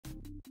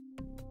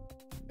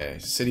Okay,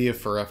 City of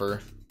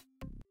Forever.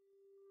 I'm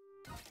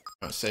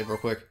gonna save real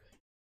quick.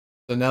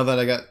 So now that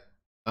I got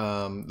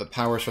the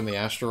powers from the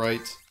asteroid,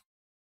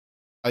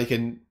 I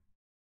can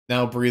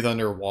now breathe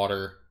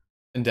underwater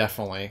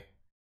indefinitely.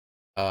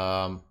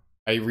 I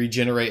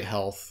regenerate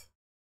health,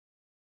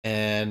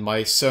 and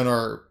my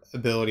sonar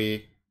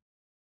ability,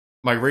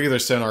 my regular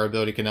sonar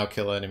ability, can now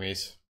kill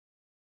enemies.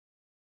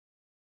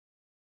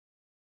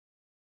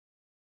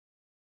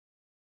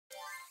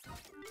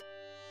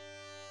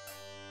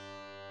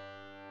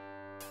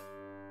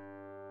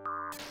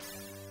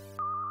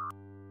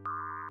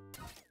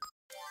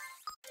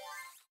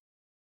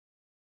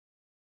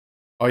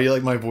 Oh, you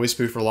like my voice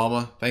booth for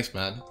Llama? Thanks,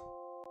 man.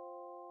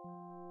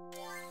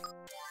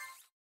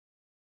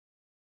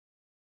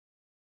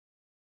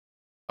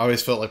 I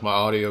always felt like my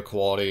audio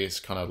quality is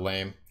kind of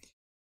lame.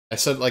 I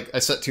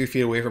set 2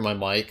 feet away from my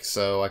mic,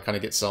 so I kind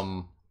of get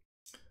some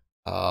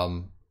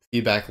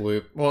feedback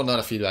loop. Well, not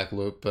a feedback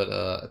loop, but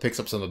it picks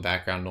up some of the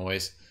background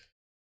noise.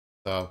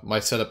 So my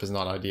setup is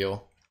not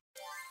ideal.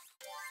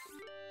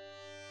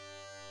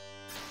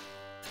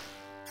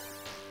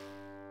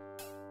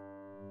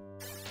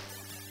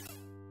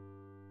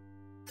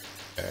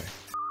 Okay.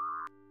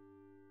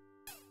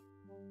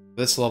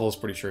 This level is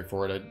pretty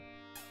straightforward. I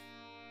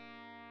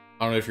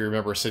don't know if you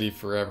remember City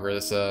Forever.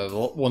 It's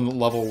one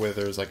level where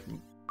there's like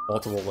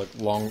multiple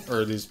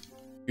these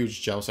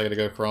huge jumps I gotta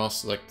go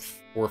across, like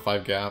 4 or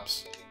 5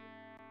 gaps.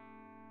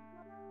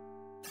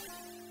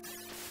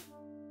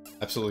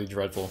 Absolutely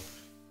dreadful.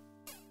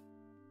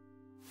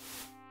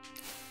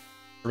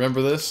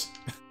 Remember this?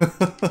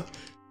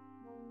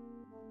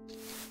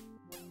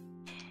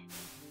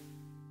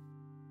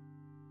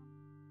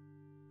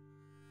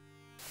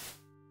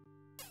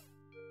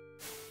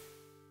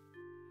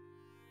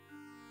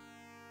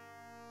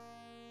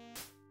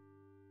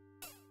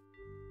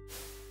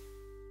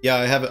 Yeah,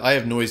 I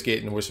have noise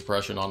gate and noise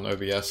suppression on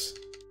OBS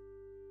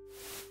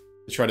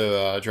to try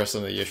to address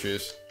some of the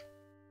issues.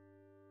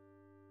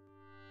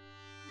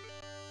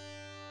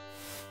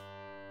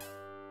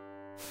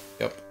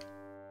 Yep.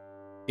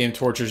 Game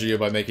tortures you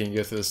by making you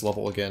go through this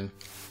level again.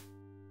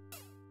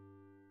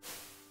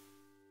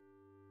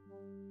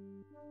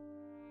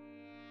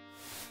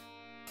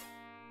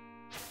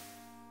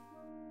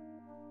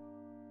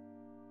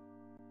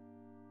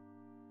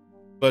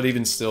 But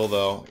even still,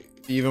 though,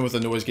 even with the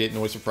noise gate and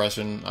noise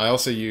suppression, I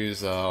also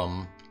use,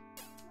 remember,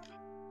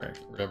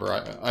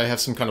 I have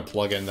some kind of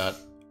plugin that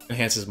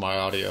enhances my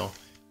audio.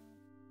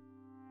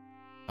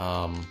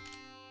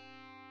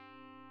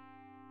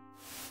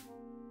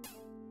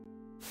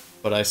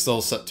 But I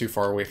still set too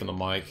far away from the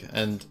mic,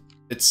 and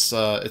it's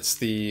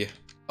the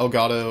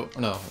Elgato,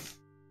 no,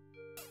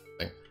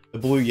 the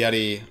Blue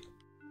Yeti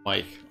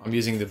mic. I'm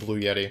using the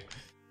Blue Yeti,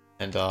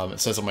 and it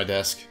says on my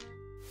desk,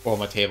 or on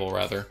my table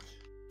rather,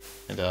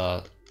 and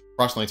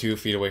approximately 2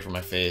 feet away from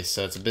my face,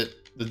 so it's a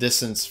bit, the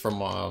distance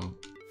from I'm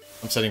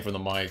setting from the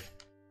mic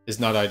is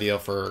not ideal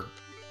for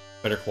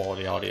better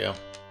quality audio.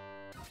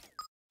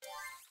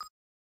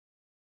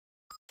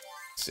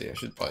 Let's see, I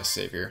should probably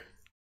save here.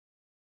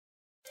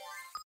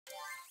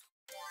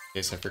 In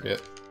case I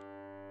forget.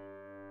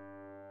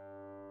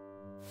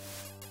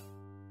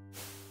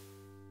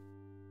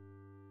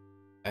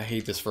 I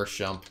hate this first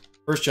jump.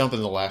 First jump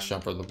and the last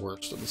jump are the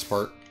worst of this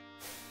part.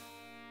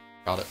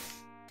 Got it.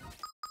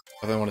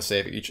 I then want to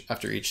save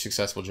after each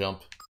successful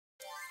jump.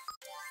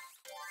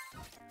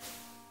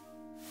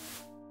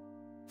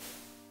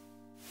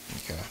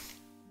 Okay.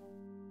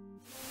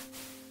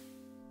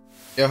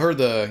 Yeah, I heard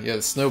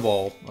the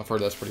snowball. I've heard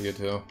that's pretty good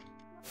too.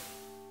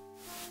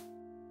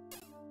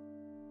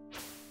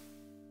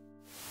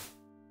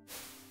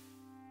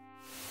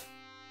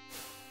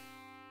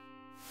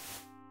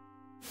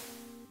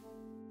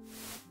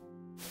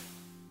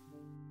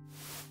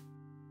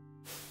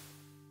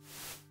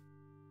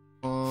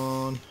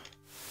 On.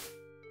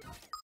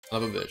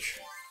 Son of a bitch.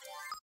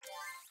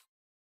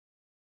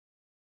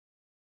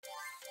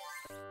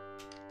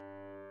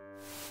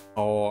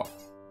 Oh.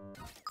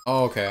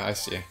 Oh, okay, I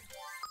see.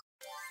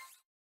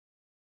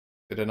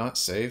 Did I not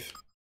save?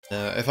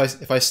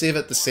 If I save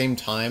at the same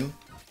time,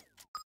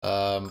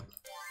 both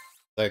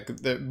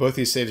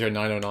these saves are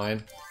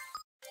 909,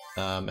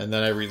 and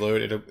then I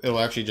reload, it'll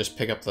actually just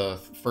pick up the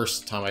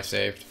first time I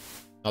saved,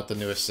 not the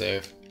newest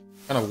save.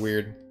 Kind of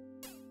weird.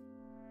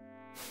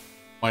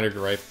 Minor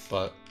gripe,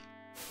 but...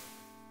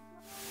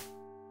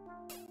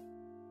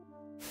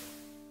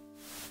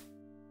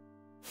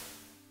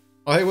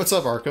 Oh hey, what's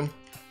up, Arkham?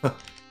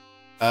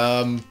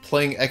 I'm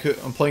playing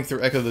through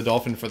Ecco the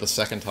Dolphin for the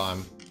second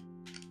time.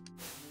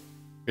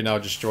 You're now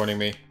just joining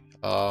me.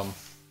 Trying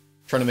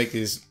to make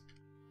these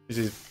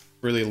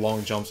really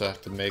long jumps I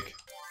have to make.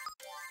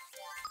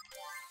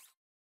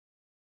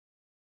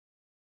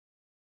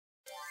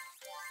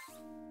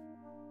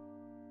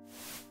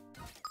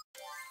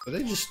 But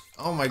they just...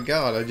 Oh my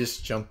god, I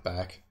just jumped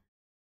back.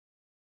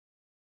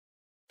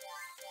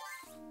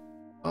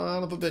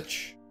 Son of a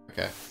bitch.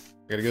 Okay.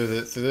 I gotta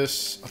go through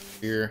this, up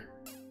here.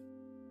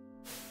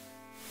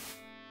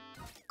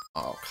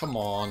 Oh, come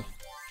on.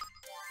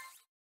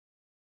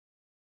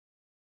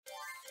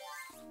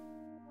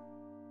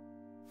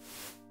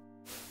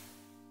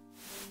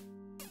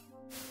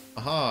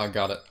 Aha,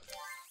 got it.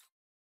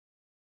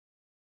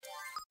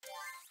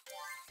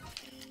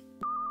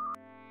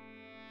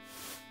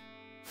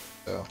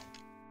 So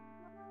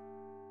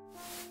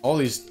all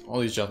these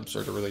jumps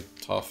are really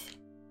tough.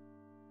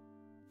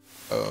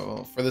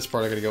 Oh, for this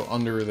part I gotta go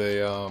under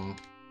the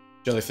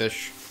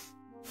jellyfish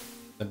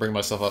and bring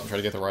myself up and try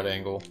to get the right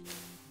angle.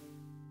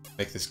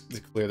 Make this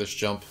clear this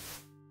jump.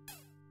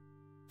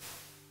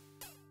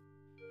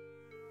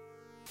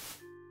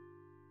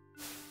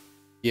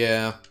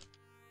 Yeah.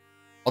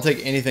 I'll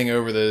take anything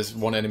over those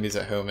one enemies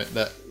that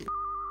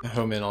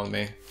home in on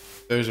me.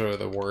 Those are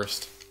the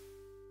worst.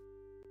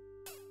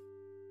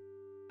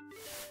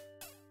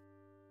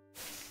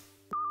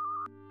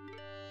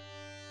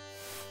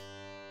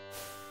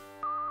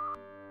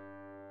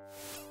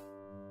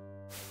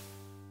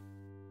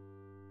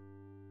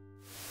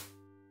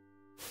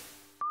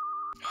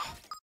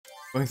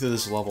 Going through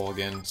this level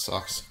again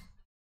sucks.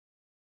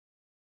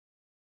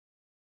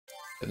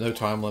 No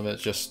time limit,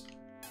 just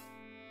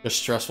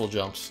stressful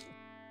jumps.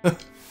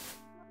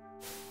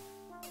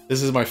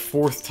 This is my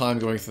 4th time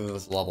going through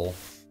this level.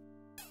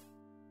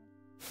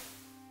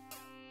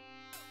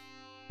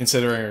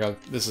 Considering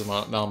this is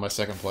now my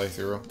 2nd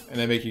playthrough, and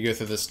they make you go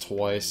through this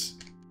twice.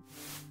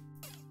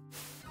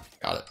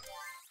 Got it.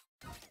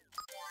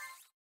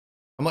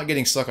 I'm not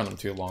getting stuck on them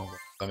too long,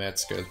 but I mean,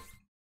 that's good.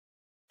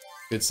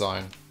 Good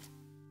sign.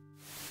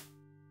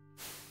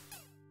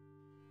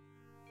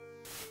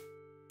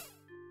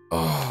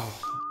 Oh.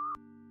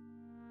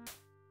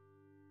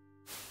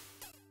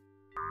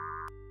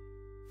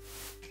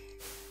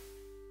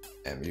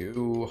 Damn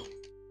you.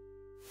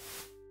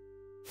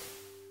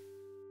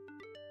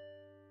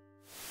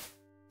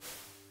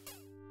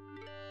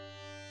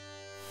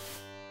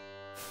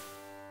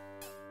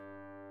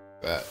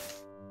 That.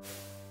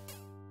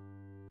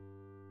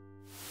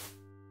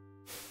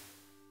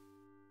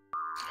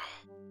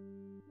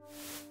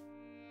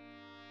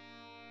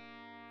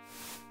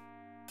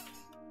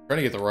 Trying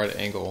to get the right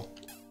angle.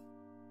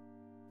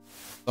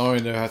 Not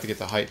only do I have to get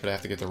the height, but I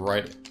have to get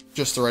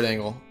just the right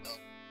angle.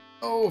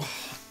 Oh,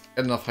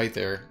 got enough height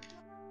there.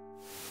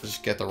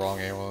 Just get the wrong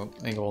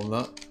angle on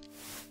that.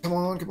 Come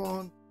on, come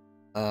on.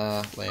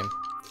 Lame.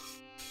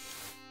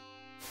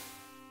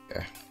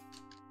 Okay.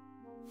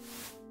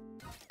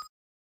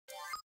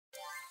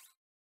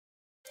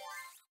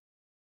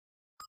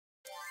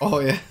 Oh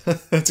yeah,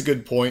 that's a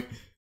good point.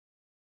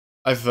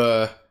 I've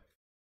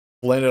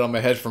landed on my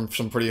head from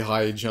some pretty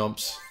high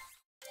jumps.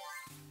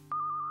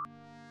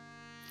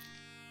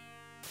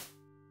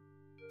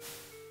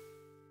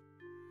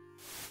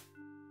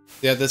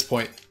 Yeah, at this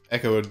point,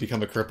 Ecco would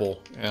become a cripple,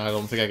 and I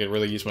don't think I could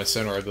really use my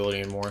sonar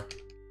ability anymore.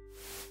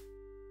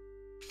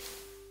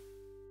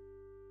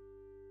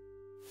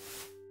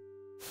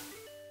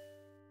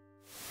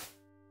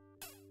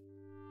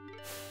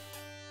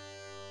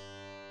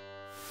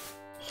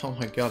 Oh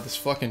my god, this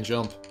fucking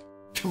jump.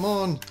 Come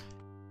on!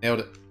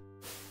 Nailed it.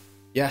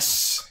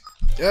 Yes!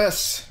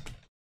 Yes!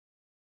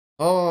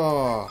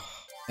 Oh,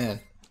 man.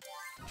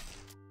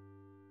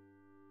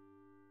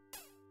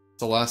 It's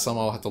the last time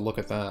I'll have to look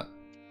at that.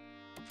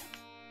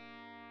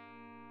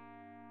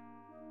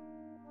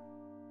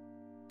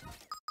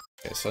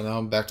 Okay, so now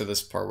I'm back to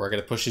this part where I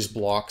gotta push these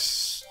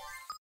blocks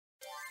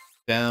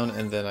down,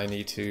 and then I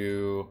need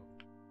to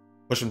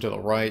push them to the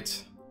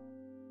right.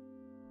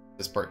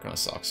 This part kinda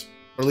sucks.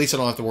 Or at least I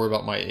don't have to worry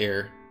about my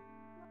air.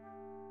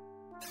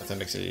 That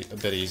makes it a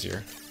bit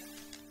easier.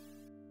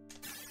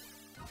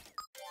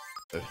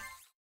 Good.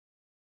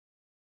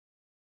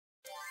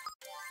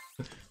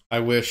 I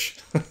wish.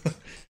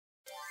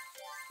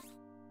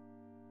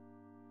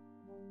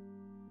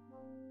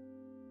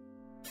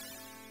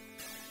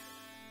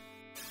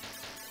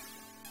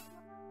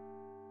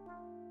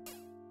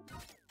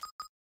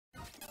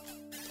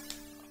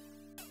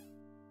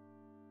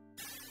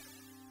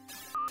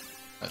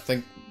 I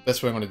think the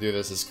best way I'm going to do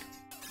this is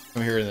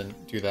come here and then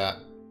do that.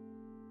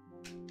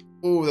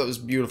 Oh, that was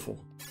beautiful.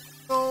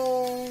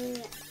 Oh,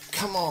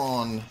 come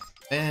on,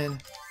 man.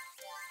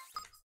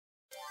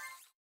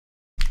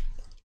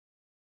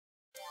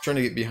 Trying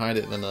to get behind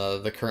it, and then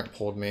the current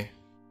pulled me.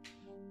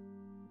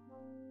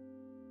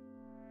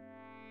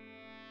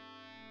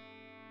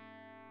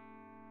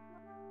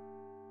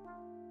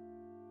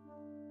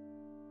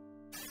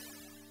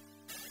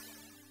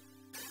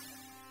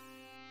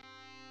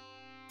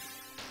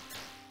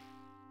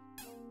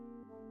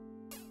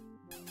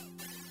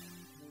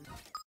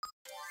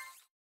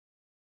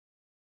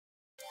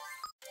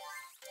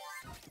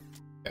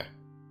 Okay.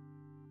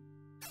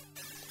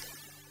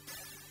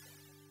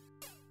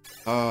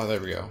 Oh, there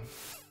we go.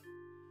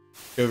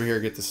 Go over here,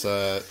 get this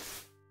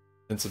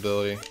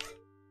invincibility.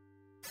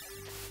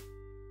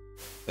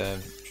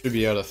 Then should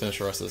be able to finish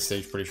the rest of the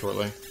stage pretty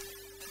shortly.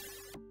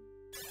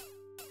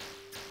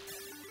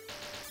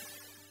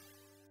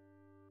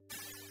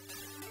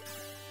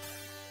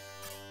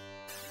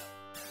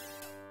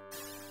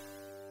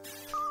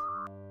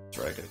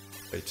 Dragon.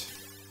 Wait.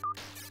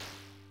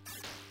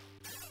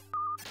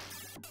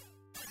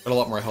 Got a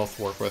lot more health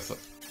to work with,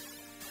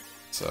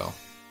 so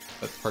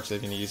that part's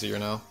even easier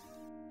now.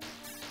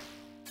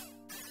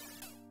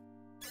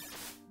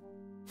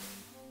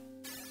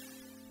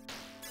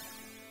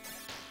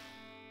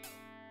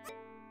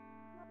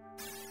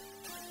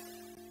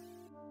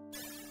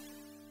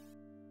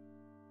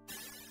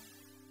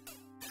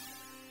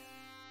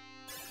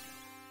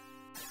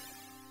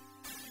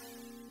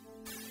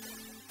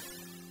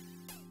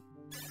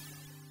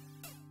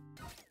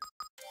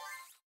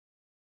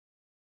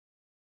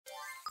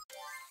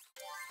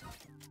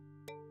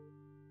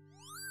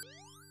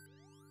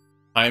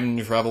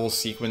 Time travel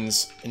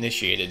sequence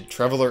initiated.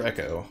 Traveler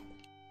Ecco.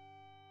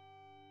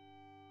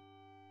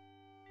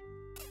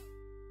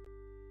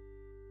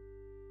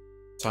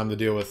 Time to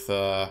deal with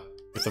the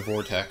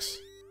vortex.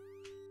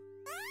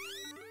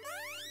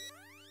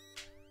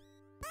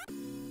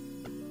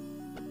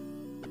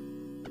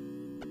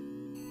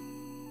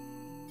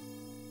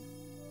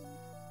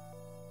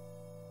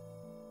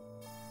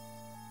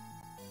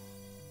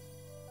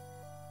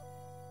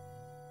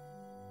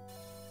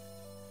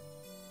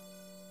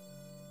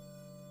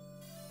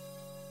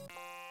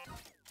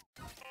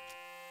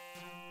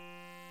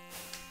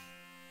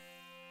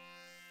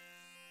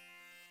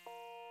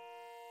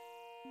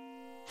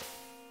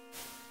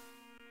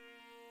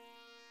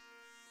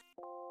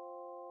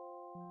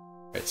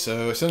 Right,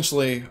 so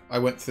essentially, I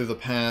went through the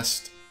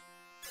past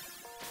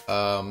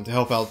to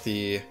help out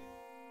the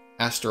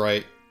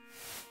asteroid,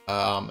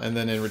 and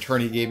then in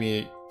return he gave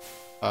me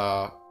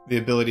the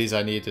abilities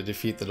I need to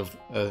defeat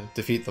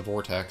the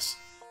vortex.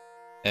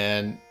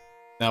 And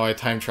now I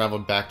time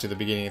traveled back to the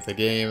beginning of the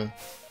game,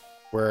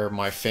 where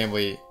my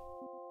family,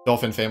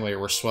 Dolphin family,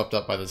 were swept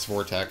up by this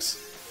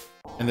vortex.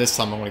 And this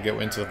time I'm going to go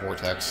into the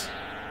vortex.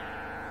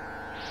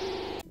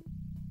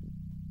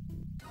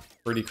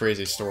 Pretty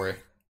crazy story.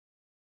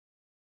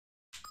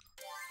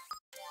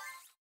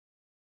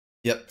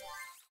 Yep.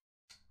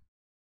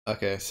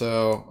 Okay,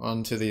 so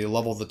onto the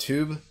level of the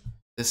tube.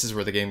 This is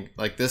where the game,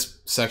 like this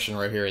section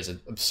right here is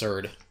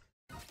absurd.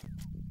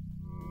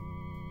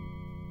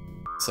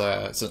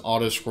 It's an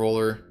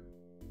auto-scroller.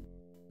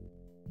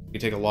 You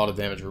take a lot of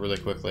damage really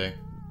quickly.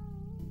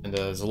 And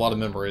there's a lot of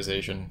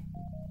memorization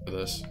for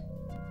this.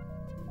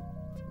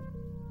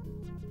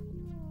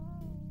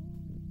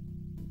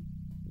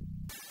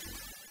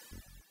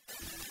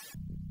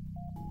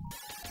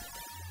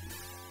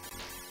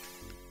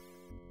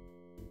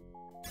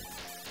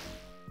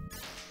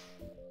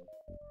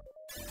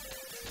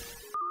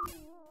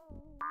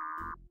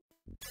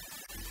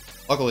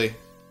 Luckily,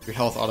 your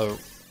health auto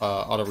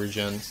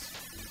regens.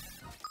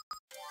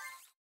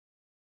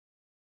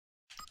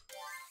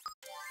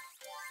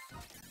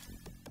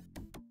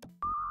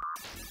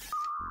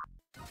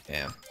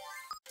 Yeah.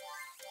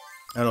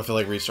 I don't feel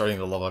like restarting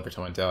the level every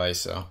time I die,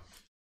 so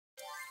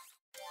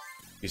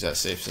use that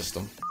save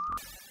system.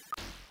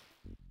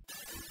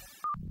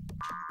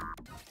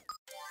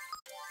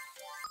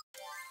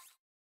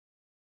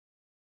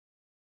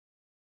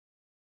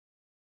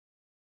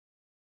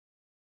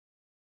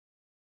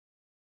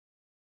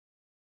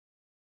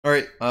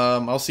 Alright,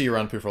 I'll see you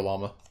around, Poofer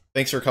Llama.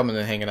 Thanks for coming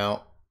and hanging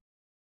out.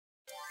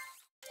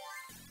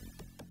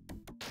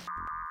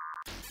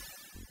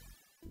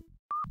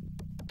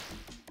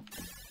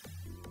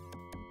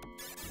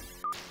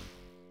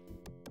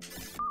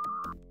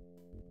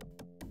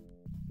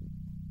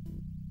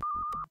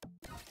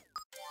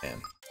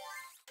 Man.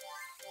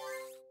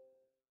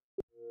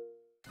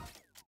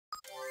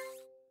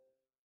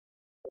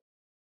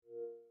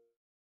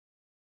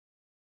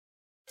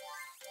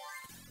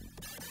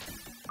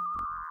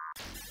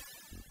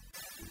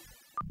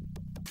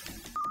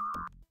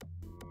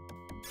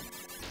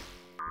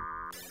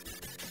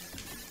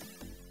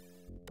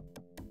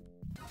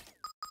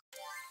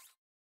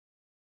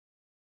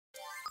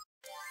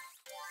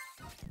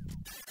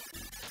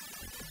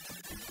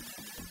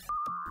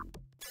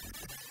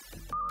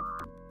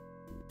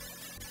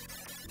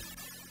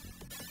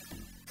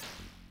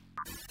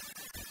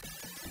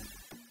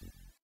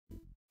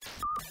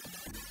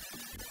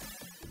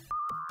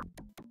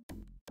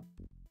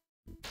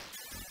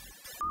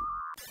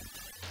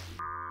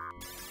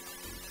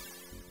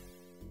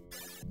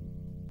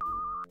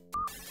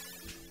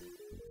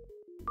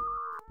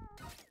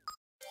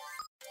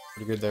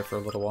 Pretty good there for a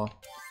little while.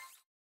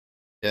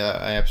 Yeah,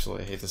 I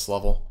absolutely hate this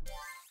level.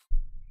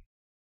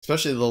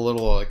 Especially the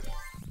little, like,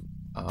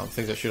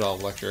 things that shoot out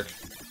electric.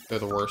 They're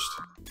the worst.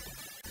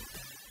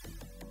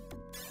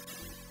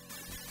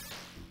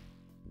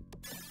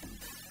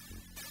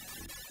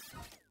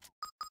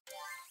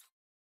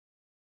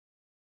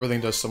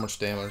 Everything does so much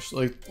damage.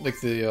 Like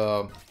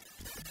the,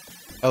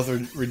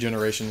 health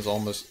regeneration is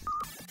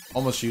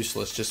almost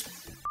useless just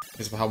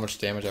because of how much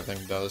damage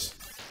everything does.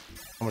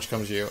 How much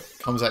comes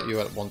at you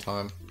at one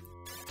time.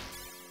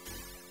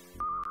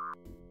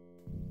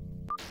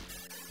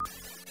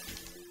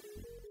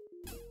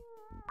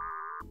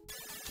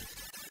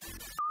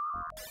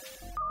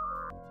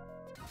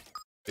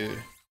 Dude.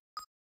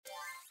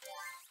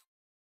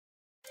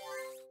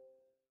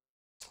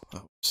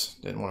 Oops.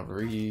 Didn't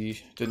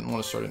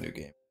want to start a new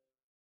game.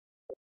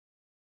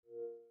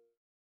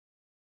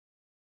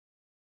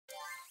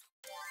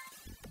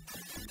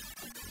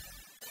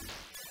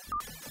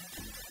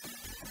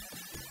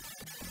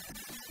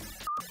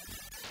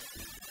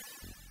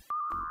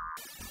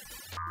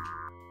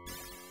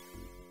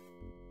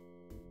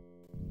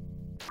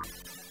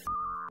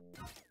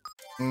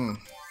 Hmm.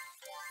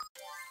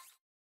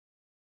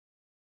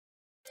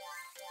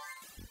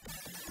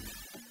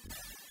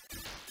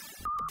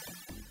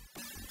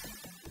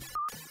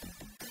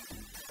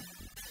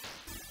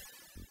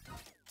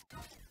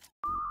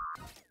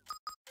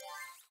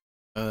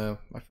 I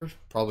should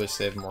probably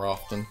save more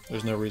often.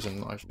 There's no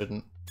reason I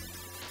shouldn't.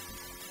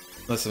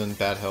 Unless I'm in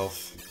bad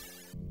health.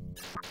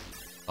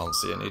 I don't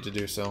see a need to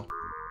do so.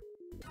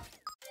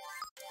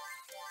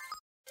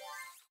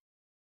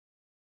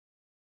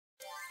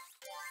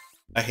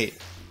 I hate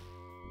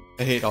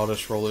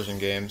auto-scrollers in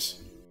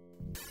games.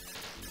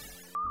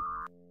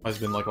 Has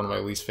been like one of my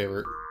least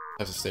favorite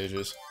types of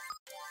stages.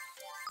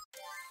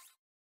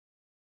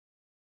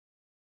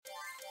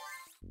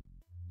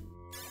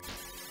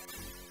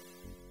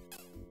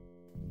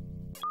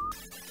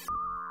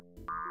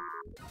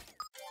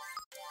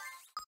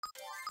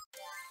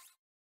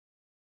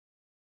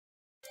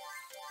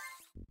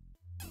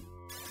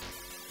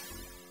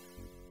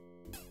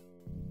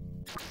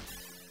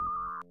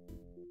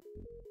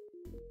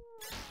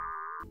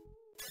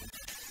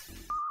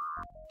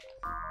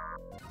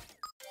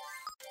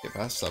 Get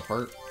past that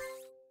part.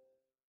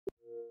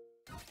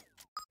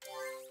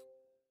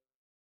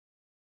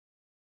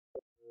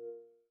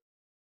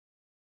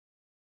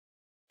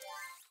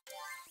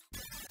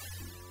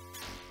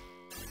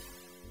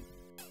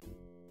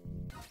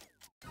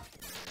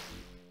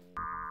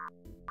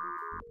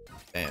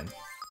 Damn.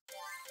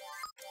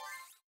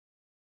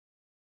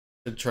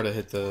 Should try to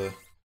hit the...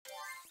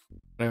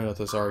 I don't even know what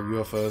those are.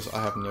 UFOs?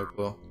 I have no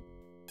clue.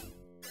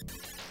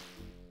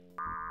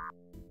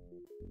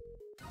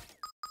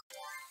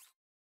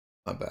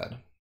 Not bad.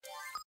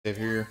 Save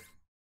here.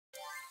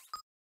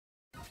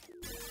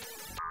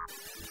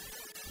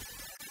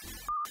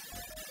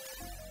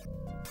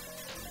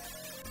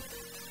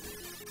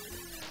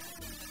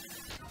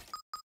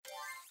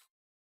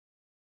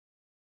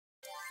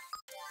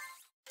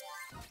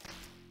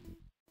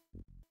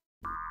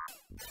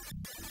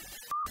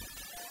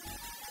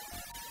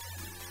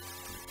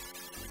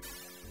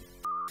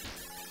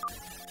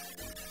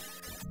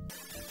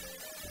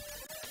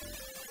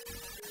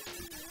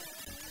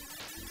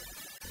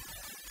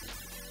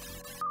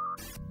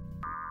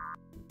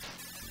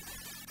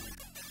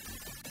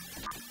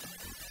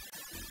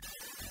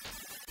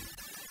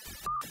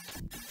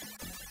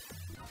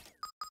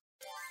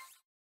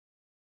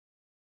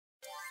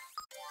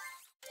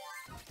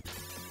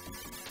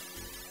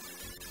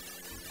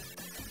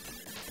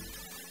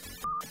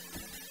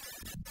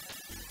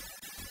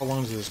 How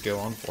long does this go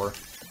on for?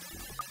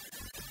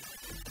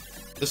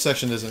 This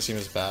section doesn't seem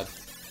as bad.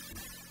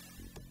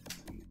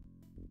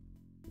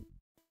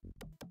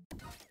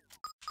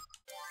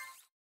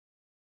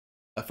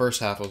 That first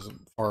half was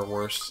far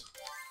worse.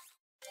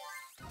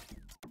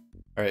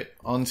 Alright,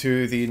 on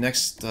to the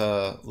next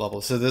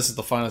level. So this is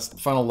the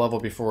final level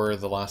before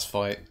the last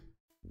fight.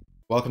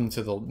 Welcome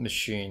to the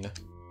machine.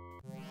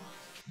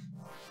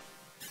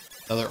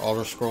 Another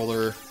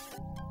auto-scroller,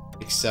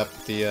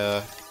 except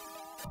the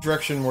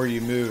direction where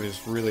you move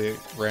is really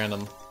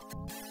random.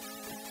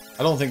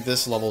 I don't think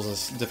this level is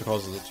as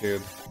difficult as the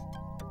tube,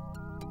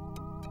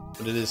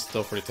 but it is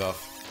still pretty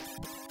tough.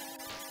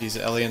 These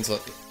aliens,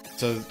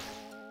 so you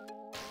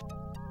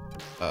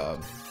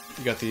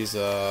got these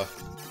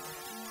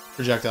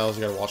projectiles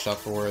you gotta watch out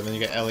for, and then you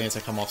got aliens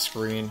that come off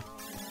screen,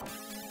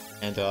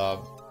 and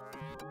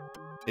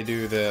they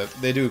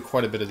do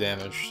quite a bit of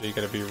damage, so you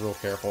gotta be real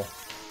careful.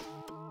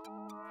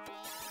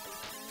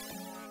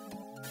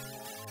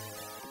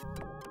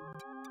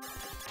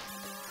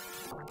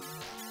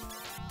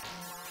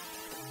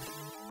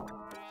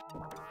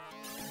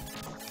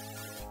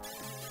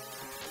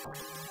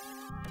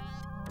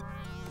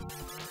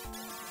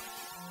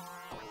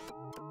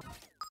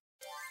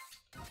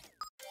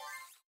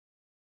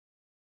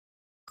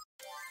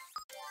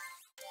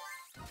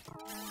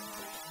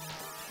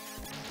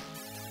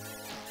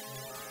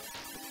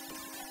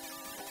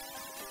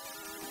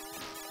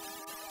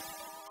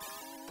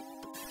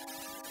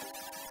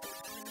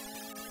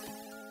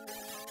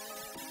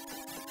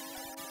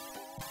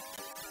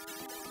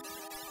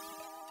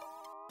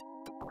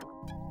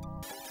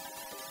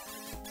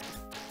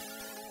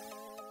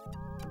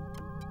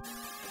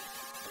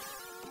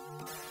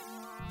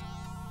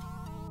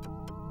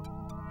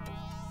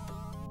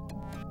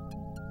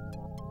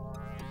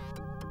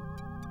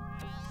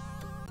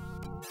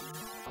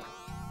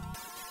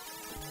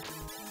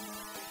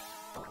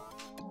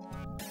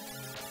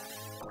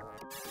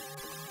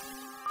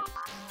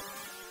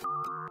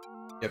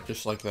 Yep,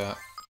 just like that.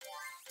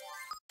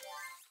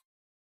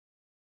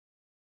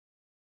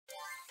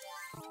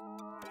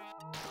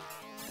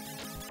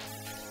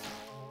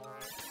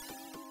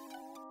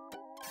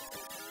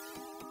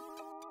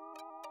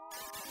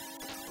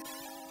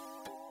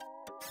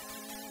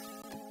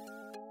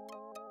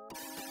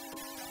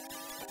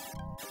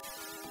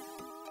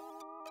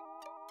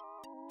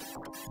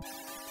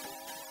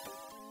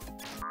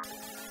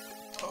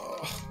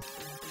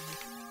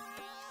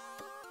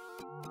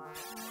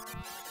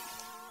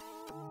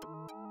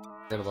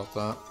 Forget about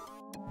that.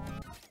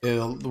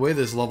 Yeah, the way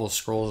this level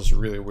scrolls is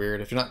really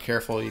weird. If you're not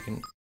careful, you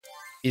can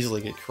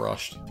easily get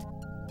crushed.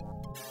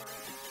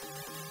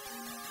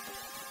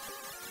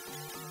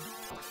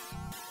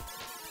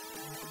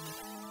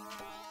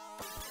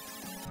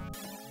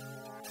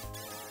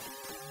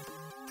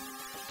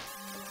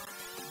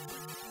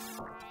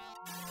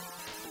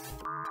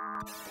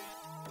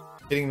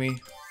 Kidding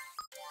me?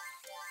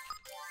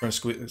 Trying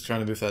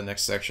to move to that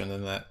next section,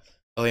 and that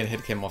alien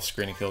hit came off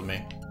screen and killed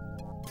me.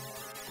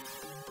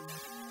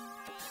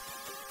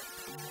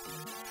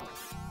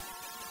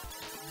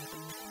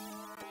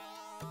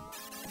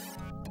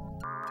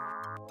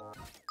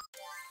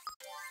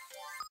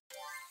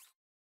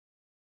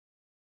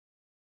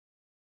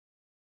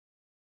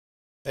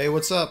 Hey,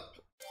 what's up?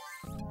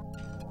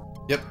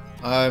 Yep,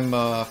 I'm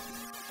almost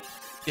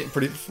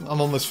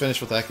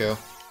finished with Ecco.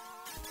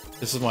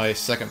 This is my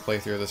second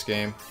playthrough of this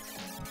game.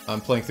 I'm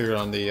playing through it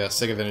on the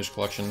Sega Vintage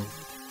Collection,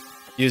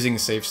 using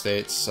save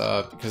states,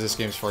 because this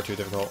game is far too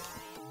difficult,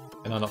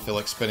 and I don't feel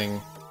like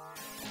spending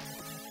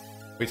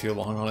way too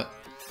long on it.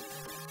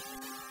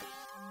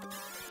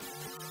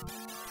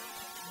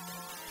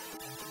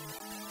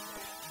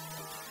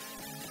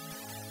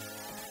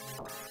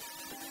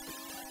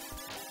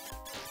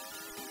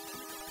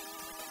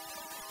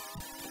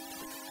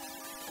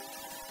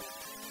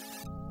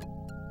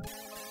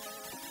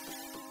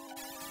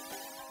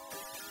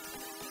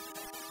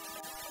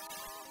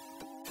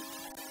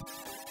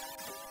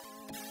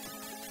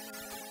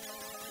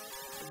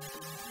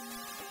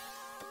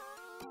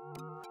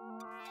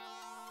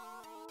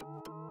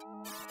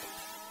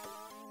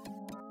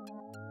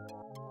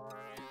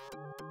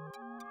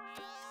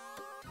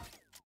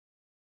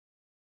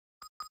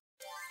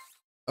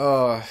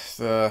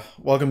 The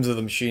welcome to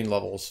the machine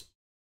levels.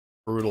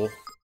 Brutal.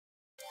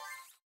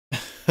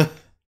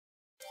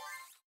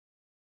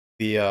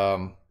 The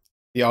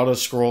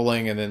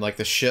auto-scrolling and then like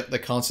the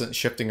constant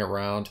shifting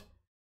around.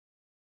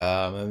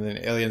 And then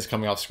aliens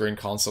coming off screen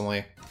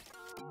constantly.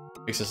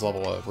 Makes this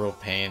level a real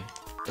pain.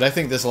 But I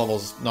think this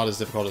level's not as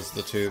difficult as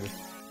the tube.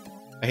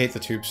 I hate the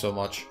tube so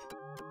much.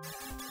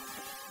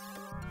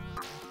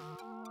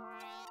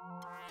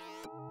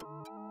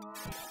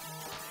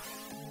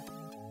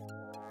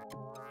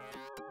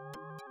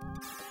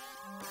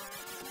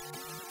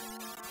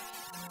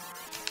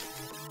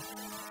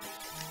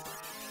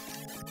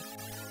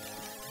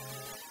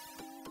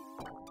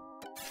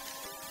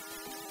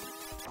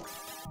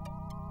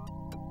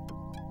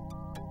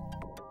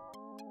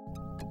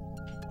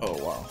 Oh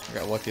wow, I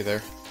got lucky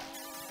there.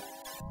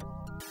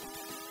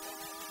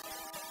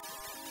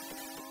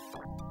 I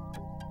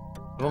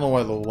don't know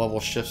why the level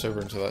shifts over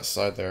into that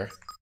side there.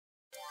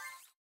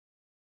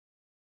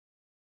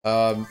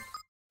 No,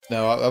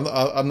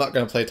 I'm not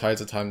gonna play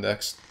Tides of Time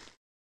next.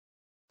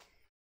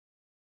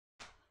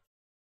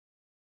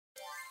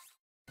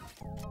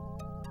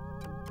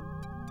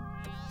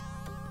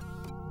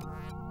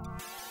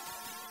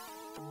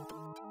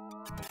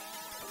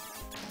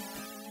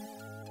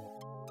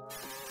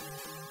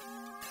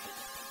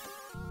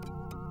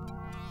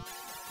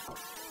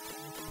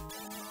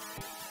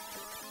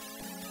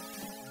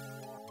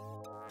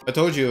 I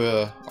told you,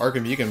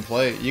 Arkham, you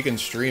can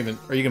stream,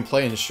 or you can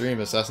play and stream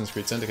Assassin's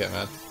Creed Syndicate,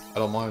 man. I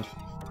don't mind.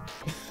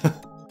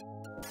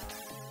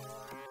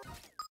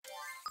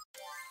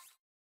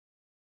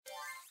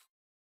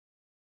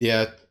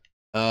 Yeah,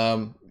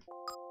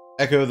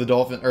 Ecco the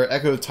Dolphin, or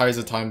Ecco Tides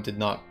of Time did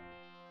not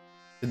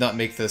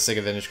make the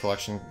Sega Vintage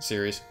Collection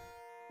series.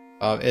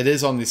 It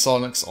is on the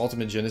Sonic's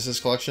Ultimate Genesis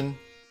Collection,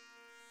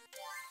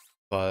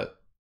 but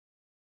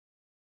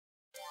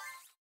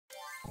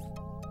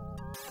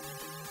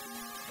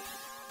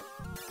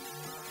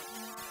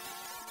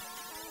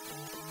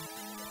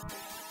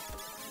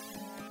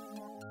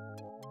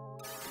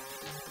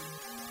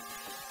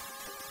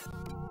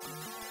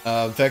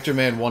Vector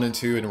Man 1 and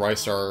 2 and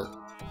Rystar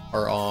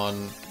are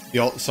on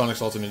the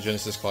Sonic's Ultimate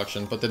Genesis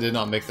Collection, but they did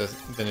not make the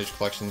Vintage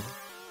Collection.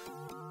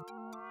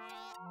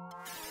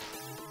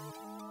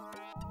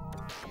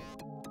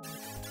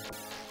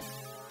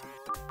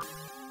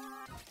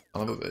 Son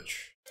of a bitch.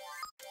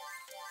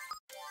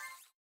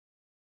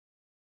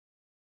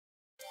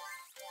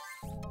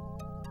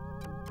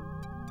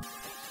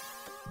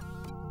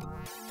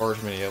 Far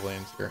too many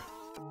aliens here.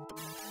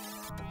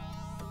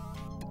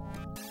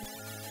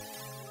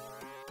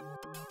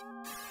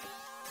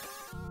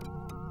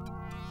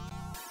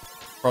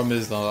 Problem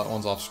is, though, that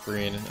one's off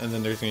screen, and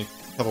then there's gonna be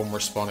a couple more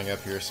spawning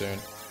up here soon.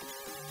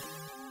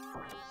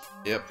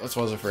 Yep, that's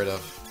what I was afraid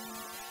of.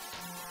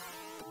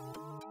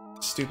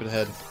 Stupid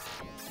head.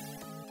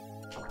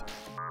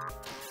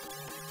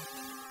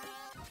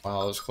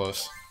 Wow, that was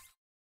close.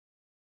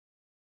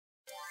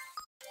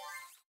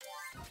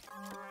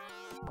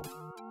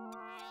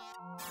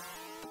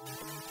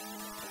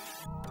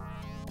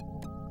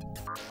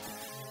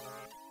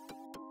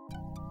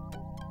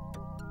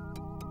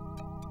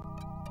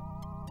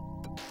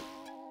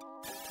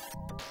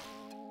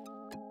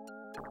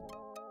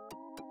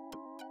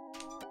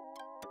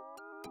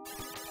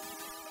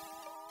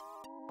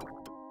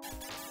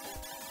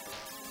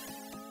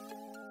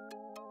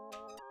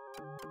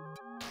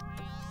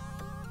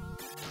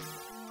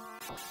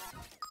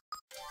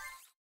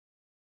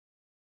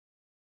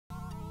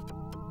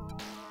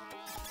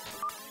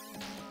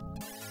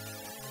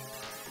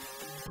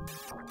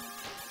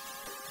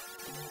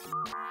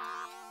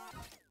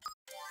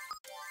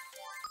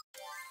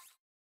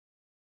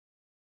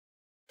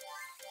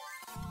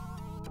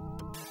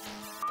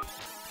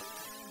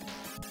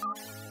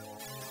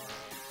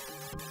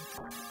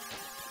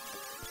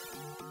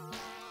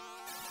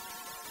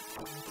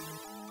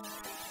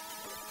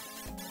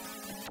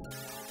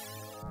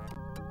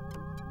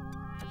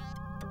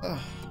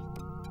 Oh.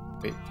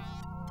 Wait,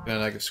 can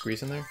I get a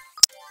squeeze in there?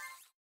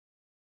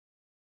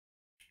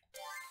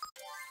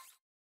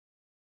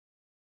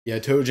 Yeah,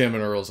 Toe Jam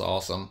and Earl's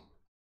awesome.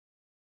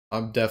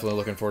 I'm definitely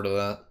looking forward to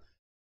that.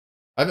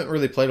 I haven't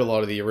really played a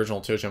lot of the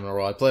original Toe Jam and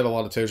Earl. I played a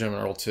lot of Toe Jam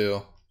and Earl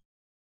 2,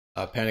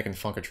 Panic and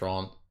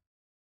Funkatron.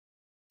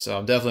 So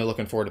I'm definitely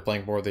looking forward to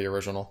playing more of the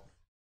original.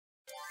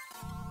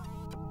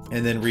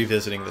 And then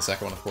revisiting the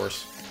second one, of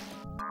course.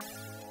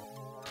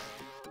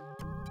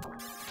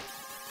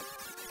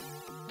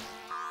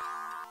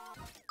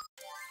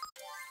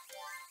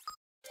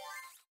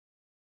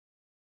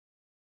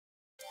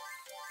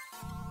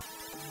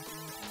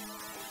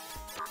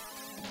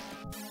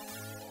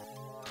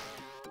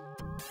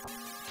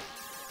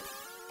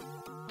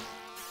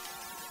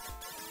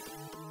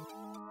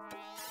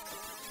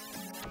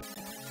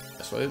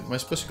 So am I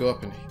supposed to go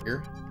up in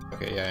here?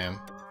 Okay, yeah, I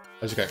am.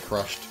 I just got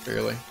crushed,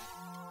 barely.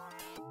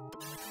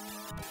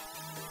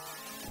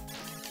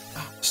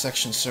 Oh, this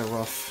section's so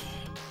rough.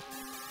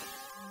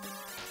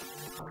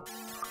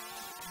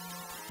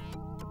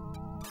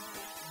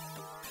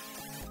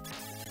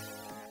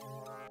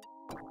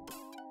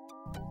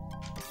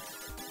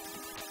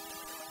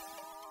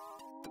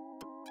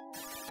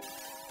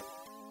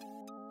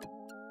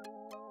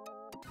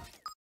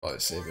 Oh,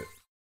 let's save it.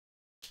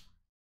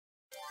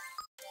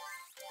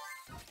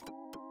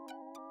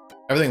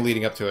 Everything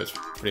leading up to it is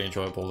pretty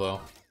enjoyable,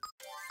 though.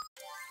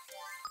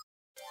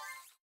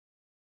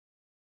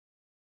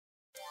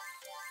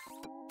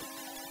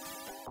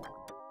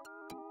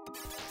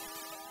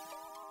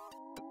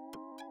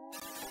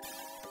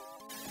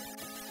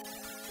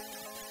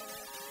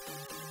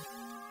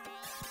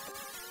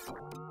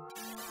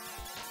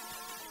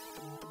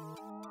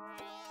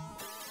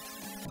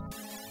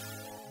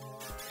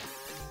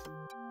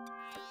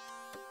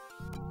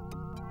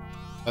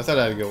 I thought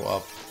I'd go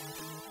up.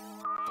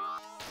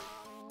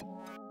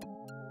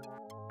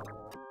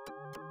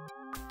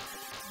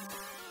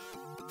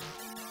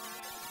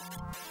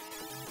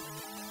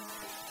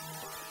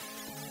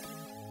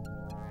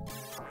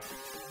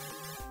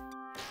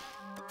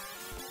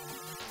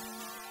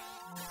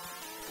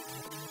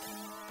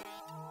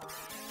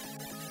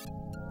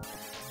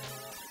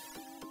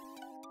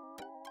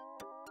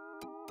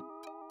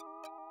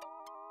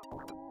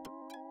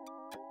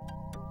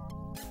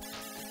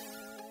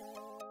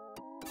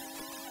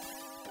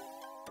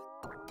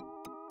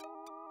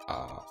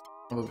 Ah,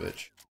 son of a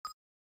bitch.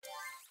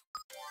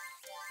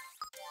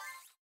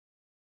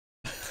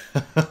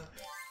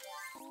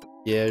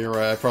 Yeah, you're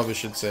right. I probably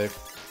should save.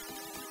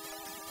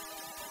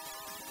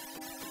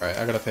 Alright,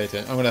 I gotta pay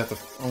attention. I'm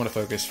gonna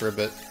focus for a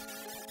bit.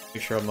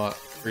 Make sure I'm not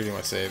reading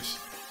my saves.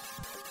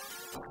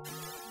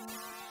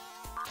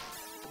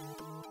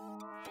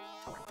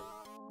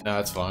 No,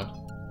 it's fine.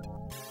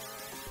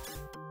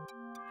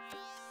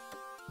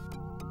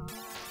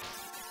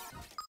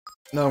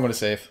 No, I'm gonna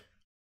save.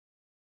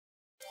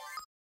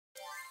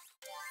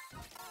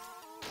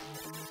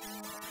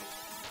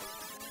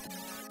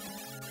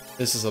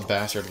 This is a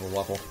bastard of a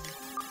level.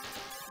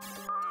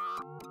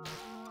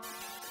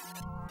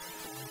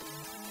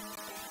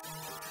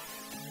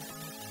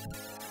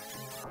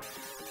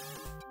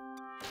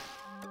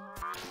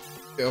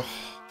 Go.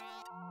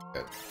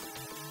 Good.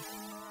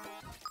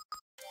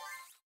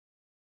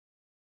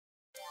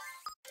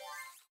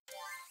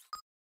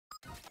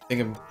 I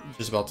think I'm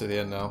just about to the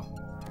end now.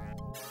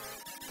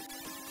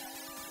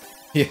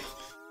 Yeah.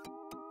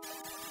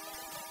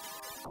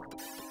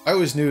 I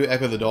always knew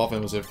Ecco the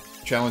Dolphin was a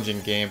challenging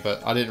game,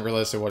 but I didn't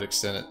realize to what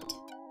extent it.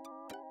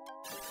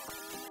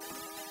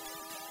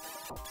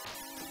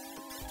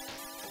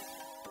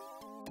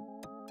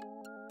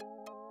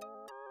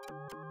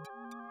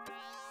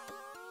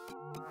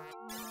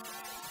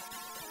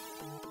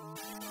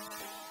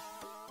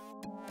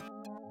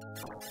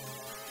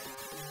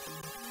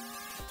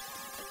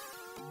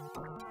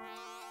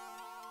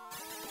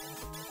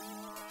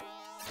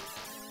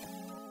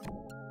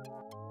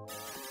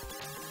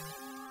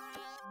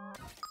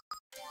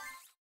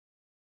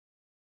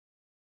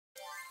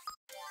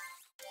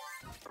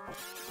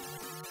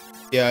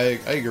 Yeah,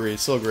 I agree.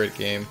 It's still a great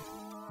game.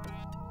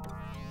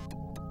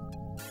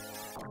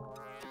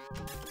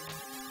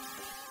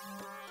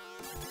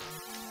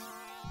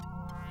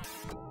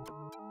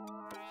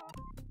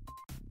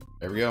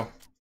 There we go.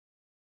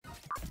 Are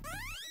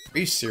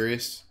you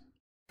serious?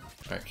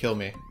 Alright, kill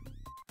me.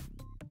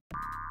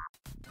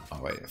 Oh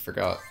wait, I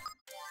forgot.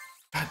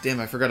 God damn,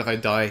 I forgot if I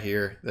die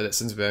here, that it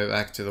sends me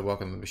back to the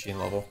Welcome to the Machine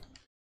level.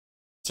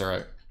 It's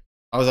alright.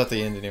 I was at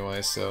the end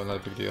anyway, so not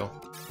a big deal.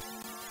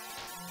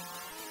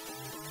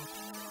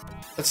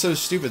 That's so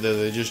stupid though,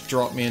 they just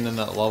dropped me in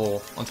that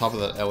level on top of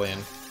that alien.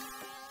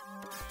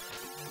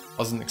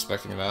 Wasn't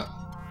expecting that.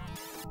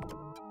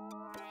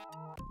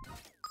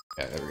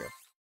 Yeah, there we go.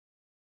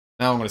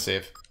 Now I'm gonna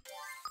save.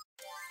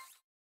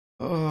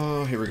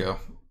 Oh, here we go.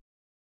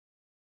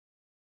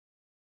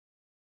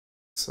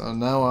 So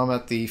now I'm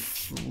at the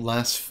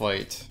last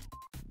fight.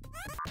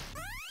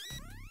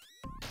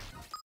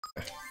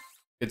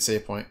 Good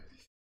save point.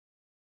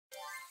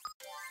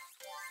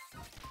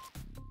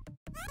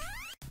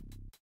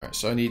 Alright,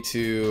 so I need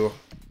to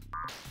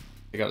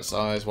take out its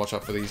eyes, watch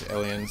out for these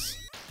aliens.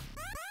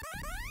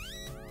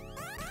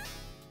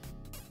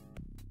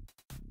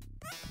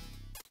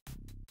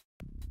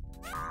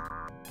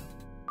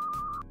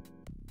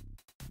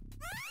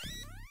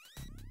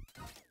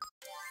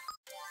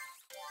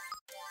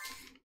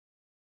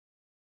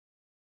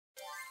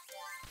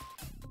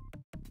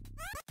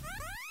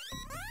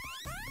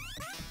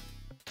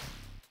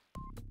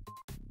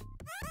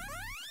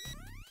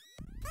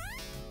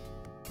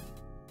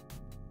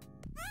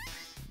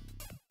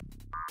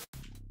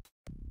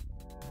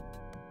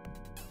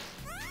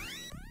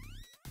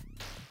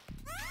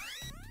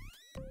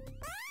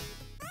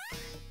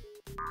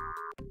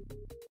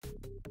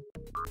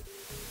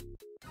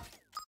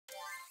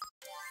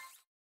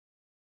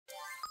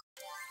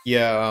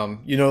 Yeah,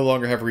 you no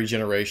longer have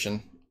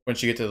regeneration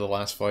once you get to the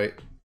last fight.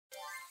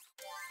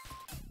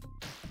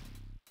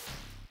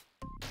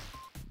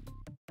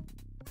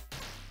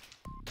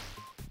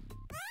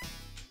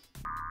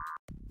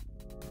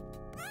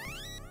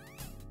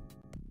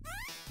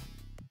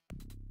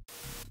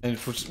 And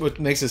what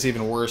makes this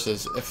even worse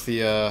is if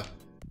the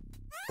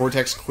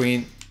Vortex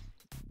Queen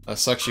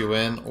sucks you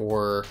in,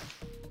 or...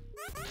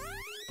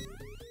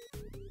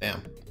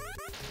 Damn.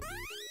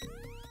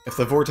 If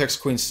the Vortex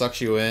Queen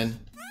sucks you in,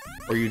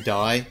 or you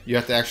die, you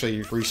have to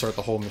actually restart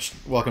the whole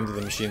welcome to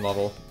the machine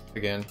level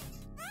again.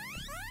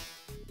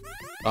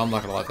 I'm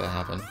not gonna let that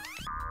happen.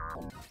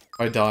 If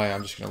I die,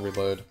 I'm just gonna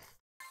reload.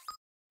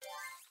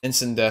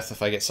 Instant death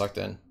if I get sucked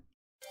in.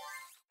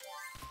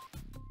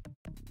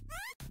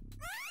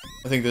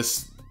 I think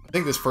this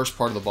first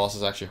part of the boss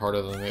is actually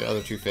harder than the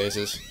other two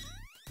phases.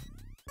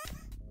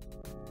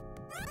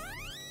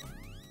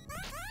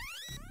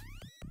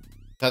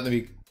 Had to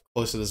be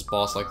close to this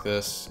boss like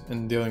this,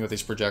 and dealing with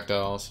these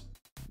projectiles,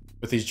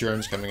 with these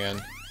drones coming in,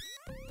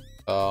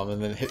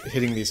 and then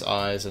hitting these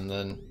eyes, and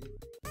then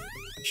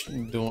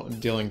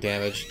dealing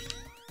damage.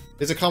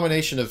 It's a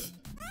combination of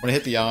when I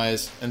hit the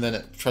eyes, and then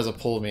it tries to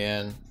pull me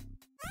in.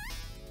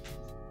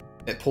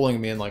 It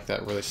pulling me in like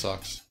that really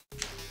sucks.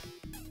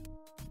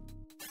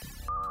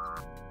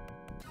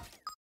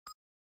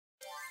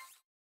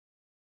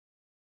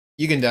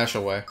 You can dash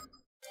away.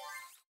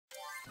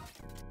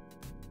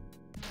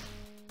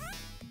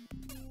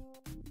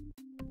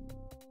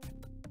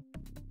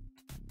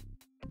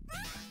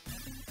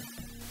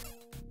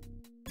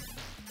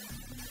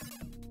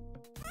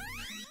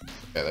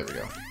 Yeah, there we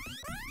go.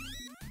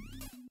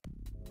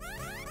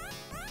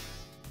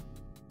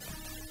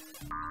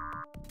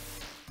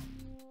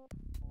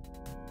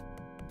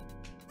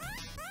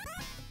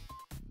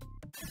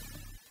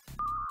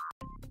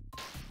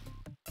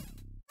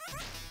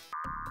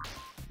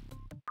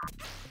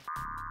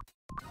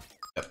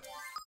 Yep.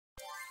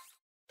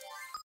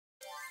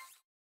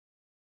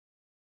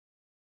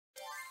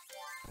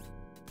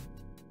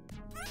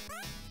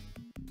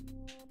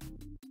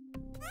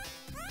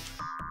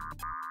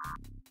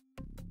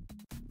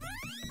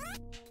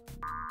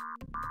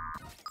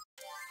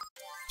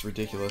 It's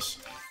ridiculous.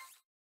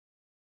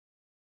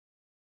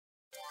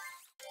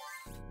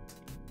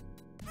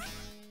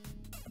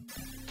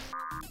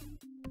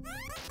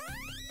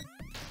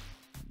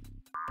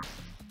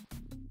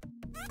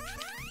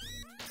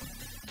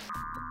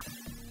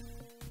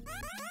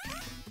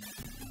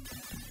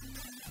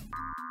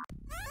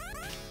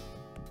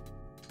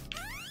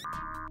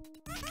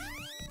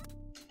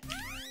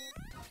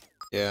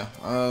 Yeah,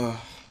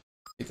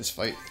 hate this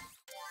fight.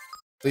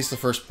 At least the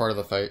first part of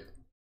the fight.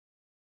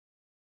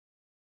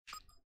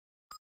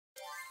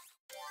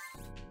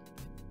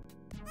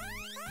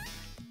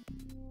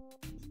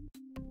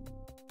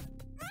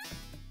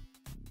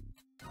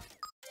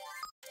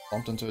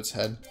 Bumped into its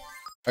head.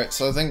 Alright,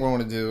 so I think what I'm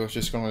gonna do is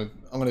just I'm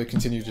gonna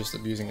continue just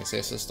abusing the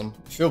save system.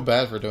 I feel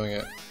bad for doing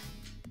it,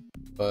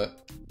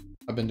 but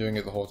I've been doing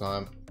it the whole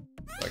time.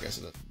 So I guess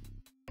it is.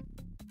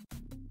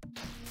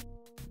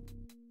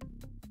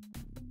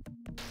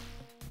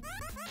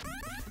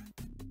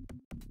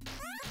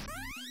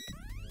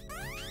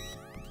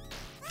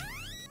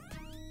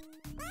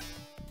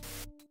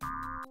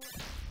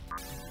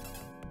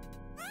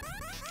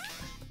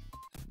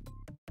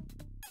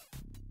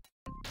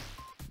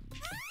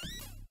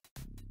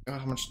 God,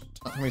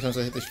 how many times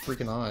I hit these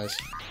freaking eyes?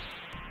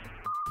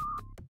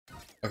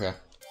 Okay.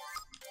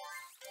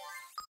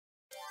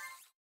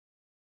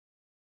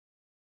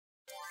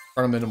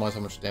 Trying to minimize how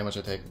much damage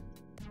I take.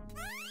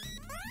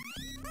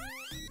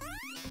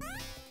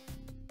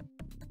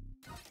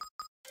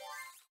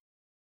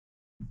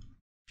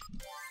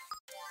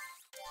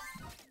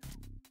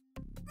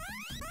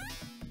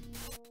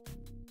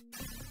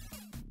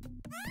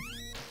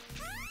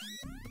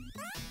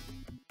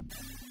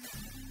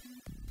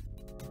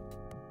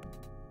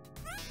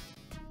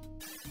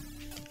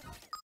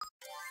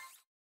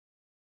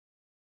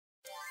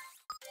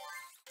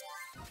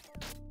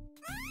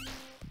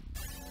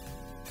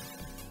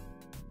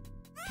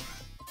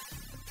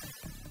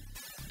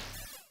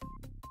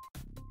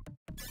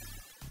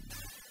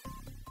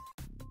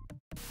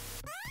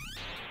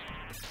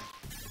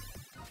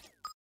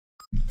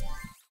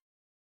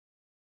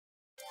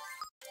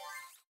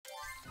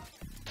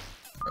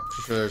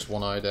 Pretty sure there's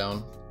one eye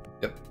down.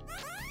 Yep.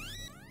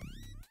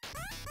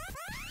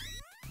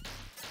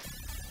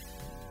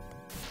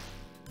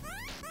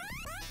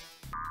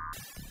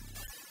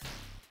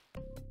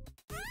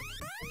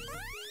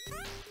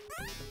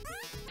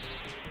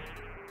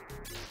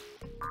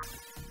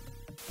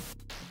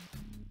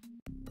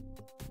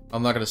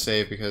 I'm not gonna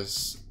save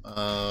because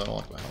I don't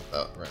like my health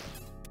out right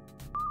now.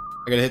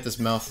 I gotta hit this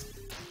mouth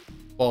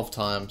 12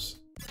 times.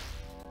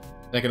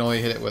 And I can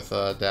only hit it with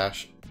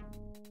dash.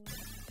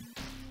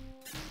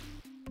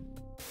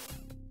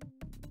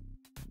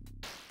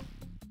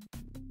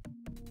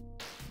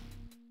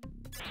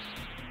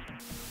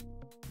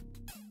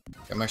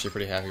 I'm actually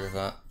pretty happy with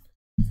that.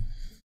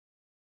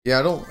 Yeah,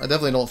 I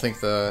definitely don't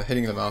think the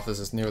hitting the mouth is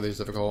as nearly as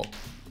difficult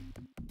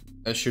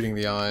as shooting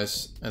the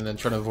eyes, and then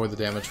trying to avoid the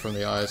damage from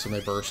the eyes when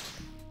they burst.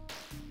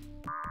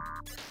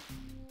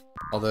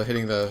 Although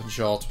hitting the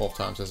jaw 12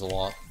 times is a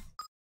lot.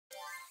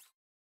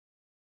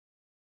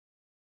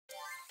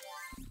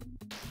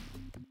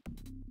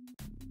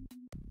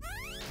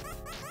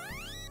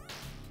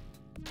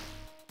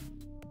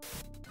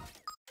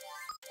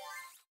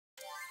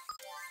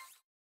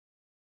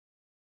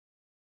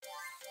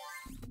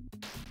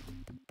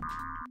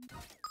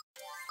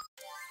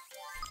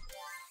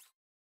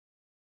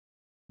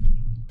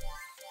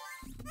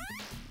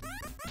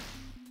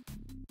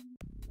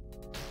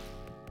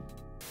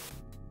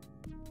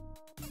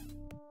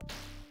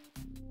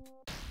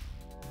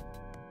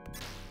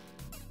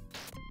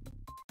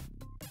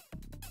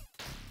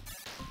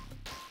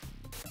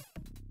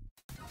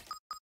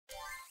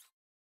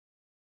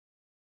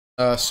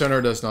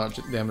 Sonar does not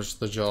damage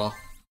the jaw.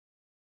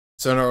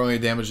 Sonar only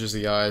damages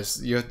the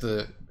eyes. You have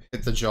to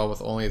hit the jaw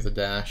with only the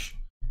dash.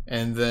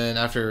 And then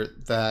after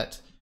that,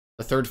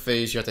 the third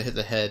phase, you have to hit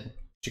the head,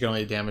 which you can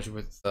only damage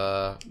with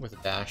a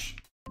dash.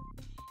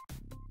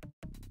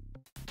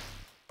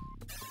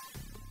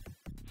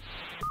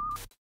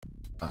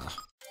 Ah.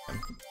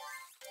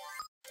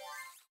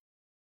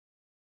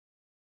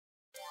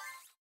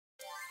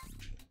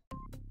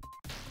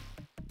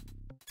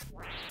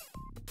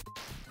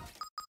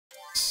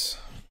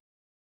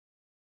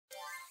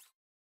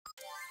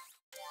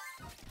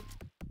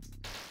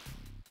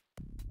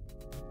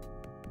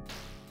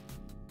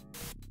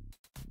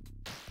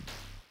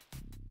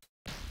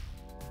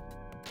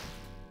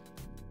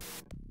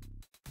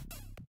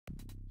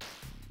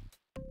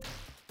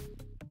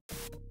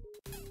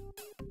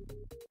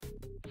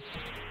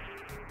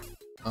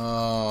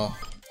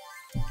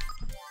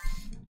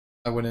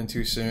 I went in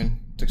too soon.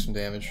 Took some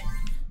damage.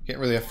 Can't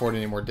really afford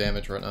any more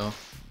damage right now.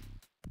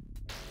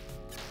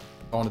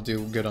 I want to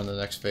do good on the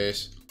next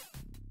phase.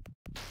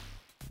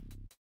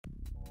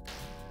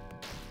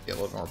 Get a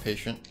little more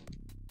patient.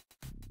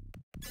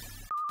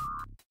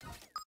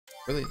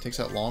 Really? It takes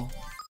that long?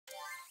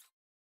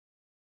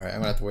 Alright,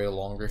 I'm gonna have to wait a little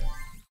longer.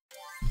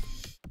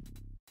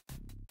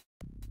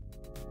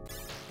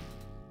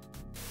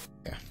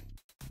 Yeah.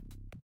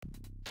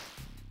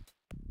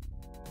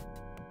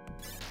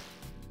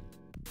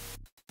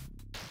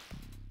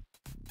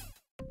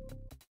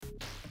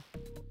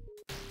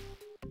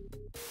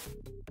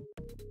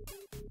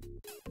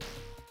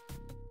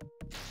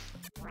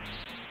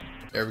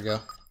 There we go.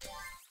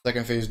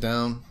 Second phase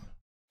down.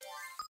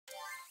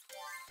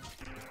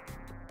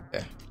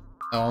 Okay.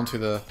 Now onto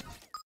the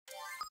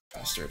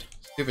bastard.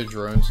 Stupid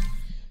drones.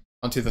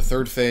 Onto the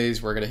third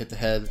phase, we're gonna hit the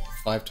head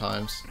 5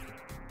 times.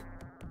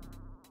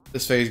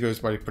 This phase goes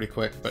by pretty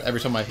quick, but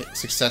every time I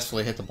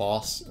successfully hit the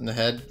boss in the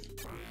head,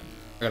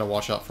 I gotta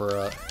watch out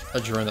for a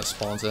drone that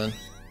spawns in.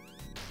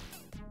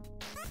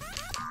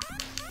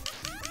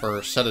 Or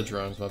a set of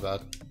drones, my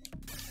bad.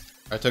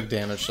 I took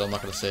damage, so I'm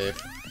not gonna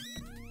save.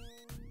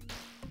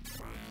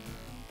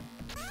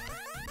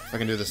 If I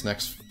can do this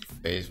next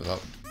phase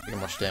without taking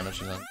much damage,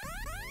 and then,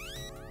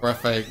 or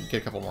if I get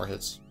a couple more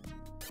hits,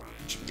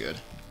 should be good.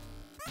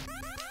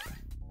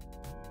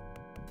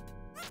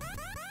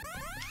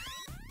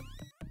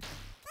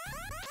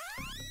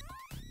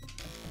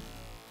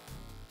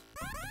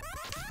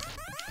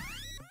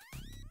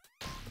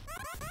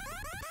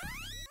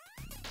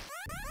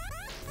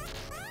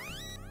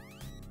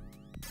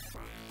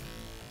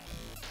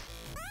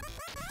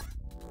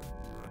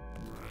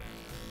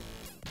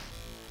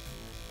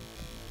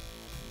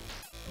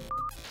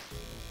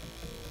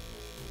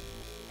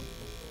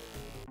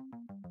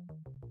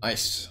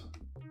 Nice.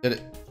 Did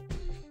it.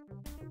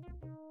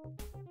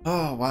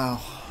 Oh, wow.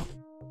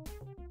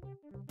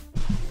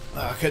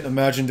 I couldn't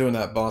imagine doing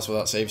that boss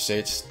without save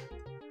states.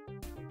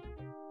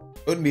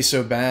 It wouldn't be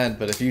so bad,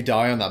 but if you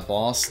die on that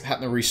boss,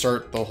 having to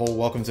restart the whole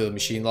Welcome to the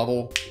Machine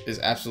level is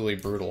absolutely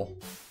brutal.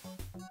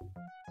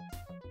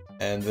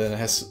 And then it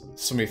has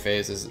so many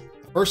phases.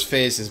 The first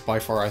phase is by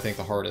far, I think,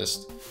 the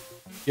hardest.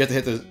 You have to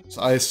hit the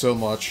eyes so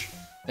much.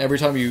 Every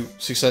time you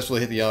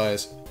successfully hit the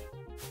eyes,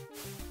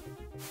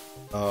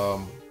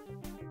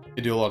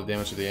 you do a lot of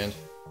damage at the end.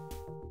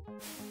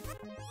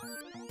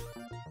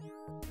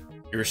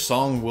 Your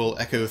song will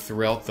echo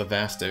throughout the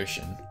vast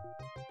ocean.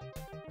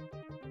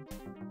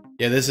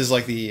 Yeah, this is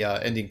like the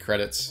ending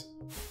credits.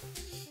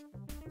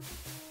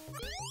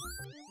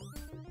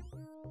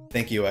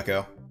 Thank you,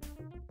 Ecco.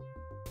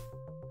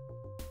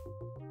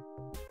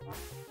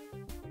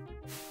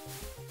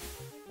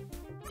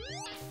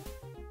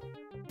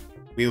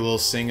 We will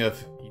sing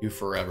of you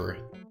forever.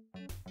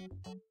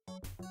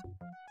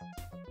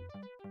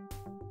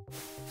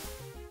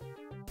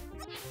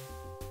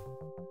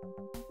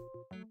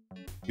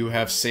 You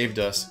have saved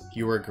us.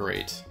 You are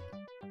great.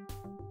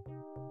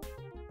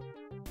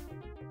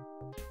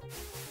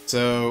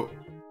 So,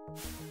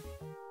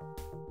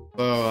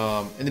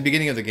 in the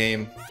beginning of the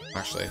game,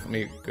 actually, let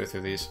me go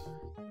through these.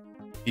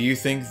 Do you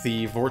think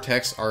the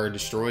vortex are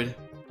destroyed?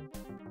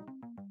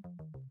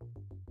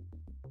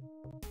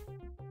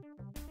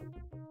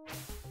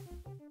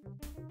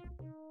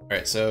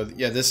 Alright, so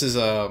yeah, this is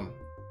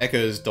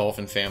Ecco's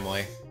Dolphin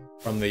family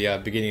from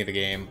the beginning of the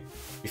game.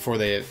 Before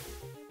they...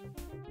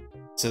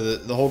 So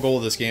the whole goal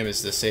of this game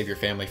is to save your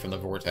family from the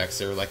vortex.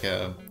 They're like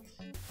an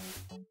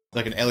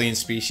alien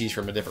species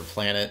from a different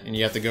planet, and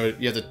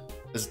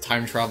there's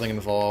time traveling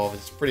involved.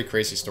 It's a pretty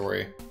crazy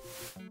story.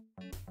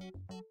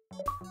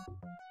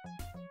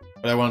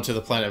 But I went to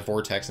the planet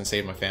Vortex and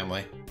saved my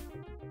family.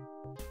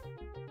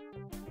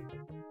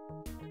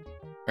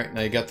 Alright,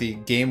 now you got the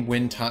game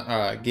win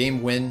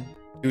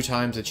 2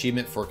 times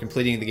achievement for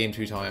completing the game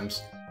 2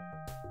 times.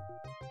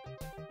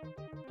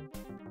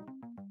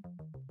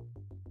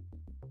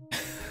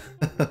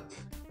 But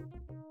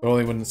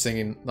only when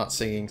not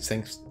singing,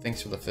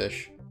 thanks for the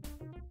fish.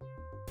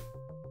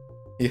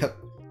 Yep.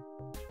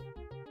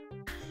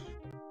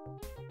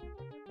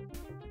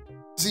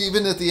 See,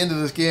 even at the end of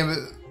this game,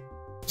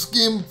 this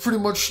game pretty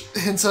much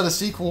hints at a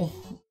sequel.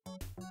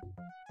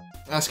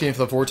 Asking if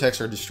the vortex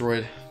are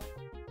destroyed.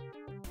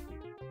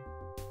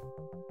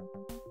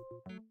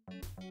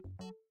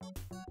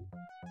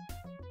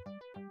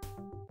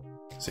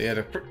 So yeah,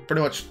 to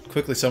pretty much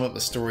quickly sum up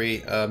the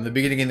story, in the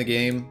beginning of the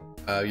game,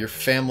 your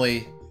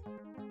family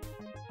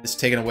is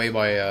taken away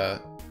by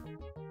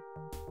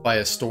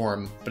a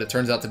storm, but it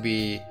turns out to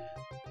be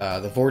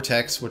the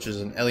Vortex, which is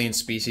an alien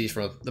species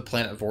from the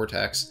planet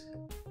Vortex,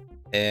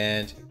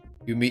 and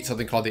you meet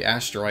something called the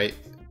asteroid.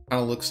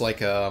 Kind of looks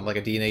like a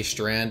DNA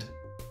strand.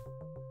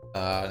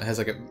 It has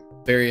like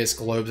various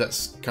globes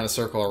that kind of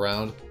circle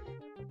around,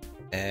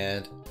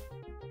 and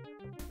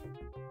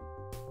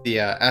the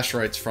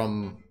asteroids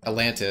from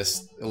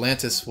Atlantis.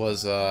 Atlantis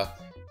was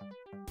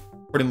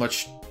pretty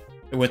much,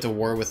 it went to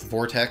war with the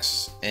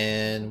Vortex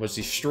and was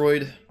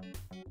destroyed.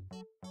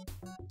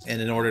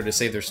 And in order to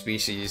save their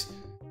species,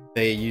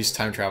 they used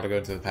time travel to go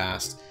into the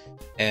past.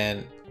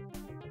 And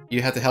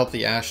you have to help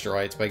the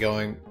asteroids by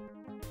going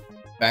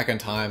back in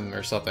time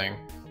or something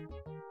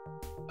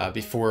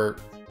before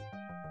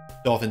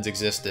dolphins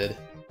existed,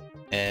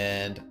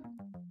 and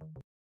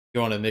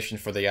go on a mission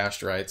for the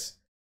asteroids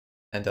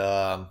and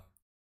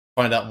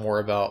find out more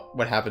about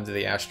what happened to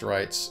the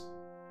asteroids,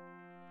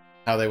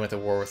 how they went to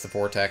war with the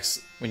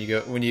Vortex when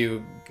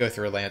you go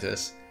through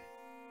Atlantis.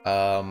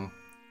 Then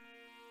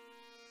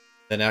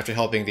after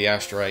helping the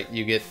asteroid,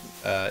 you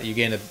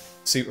gain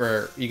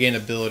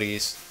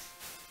abilities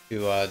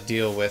to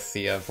deal with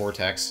the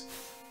Vortex,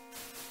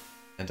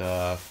 and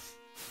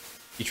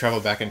you travel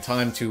back in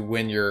time to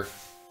when your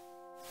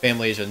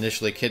family is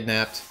initially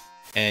kidnapped,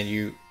 and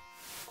you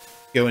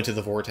go into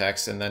the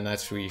Vortex, and then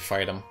that's where you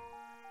fight them.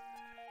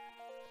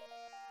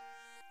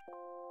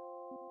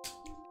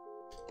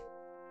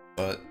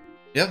 But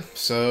yeah,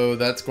 so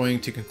that's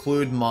going to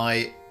conclude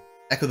my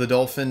Ecco the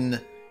Dolphin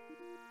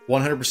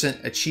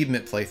 100%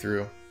 achievement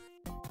playthrough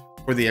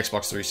for the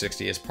Xbox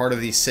 360 as part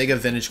of the Sega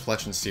Vintage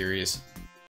Collection series.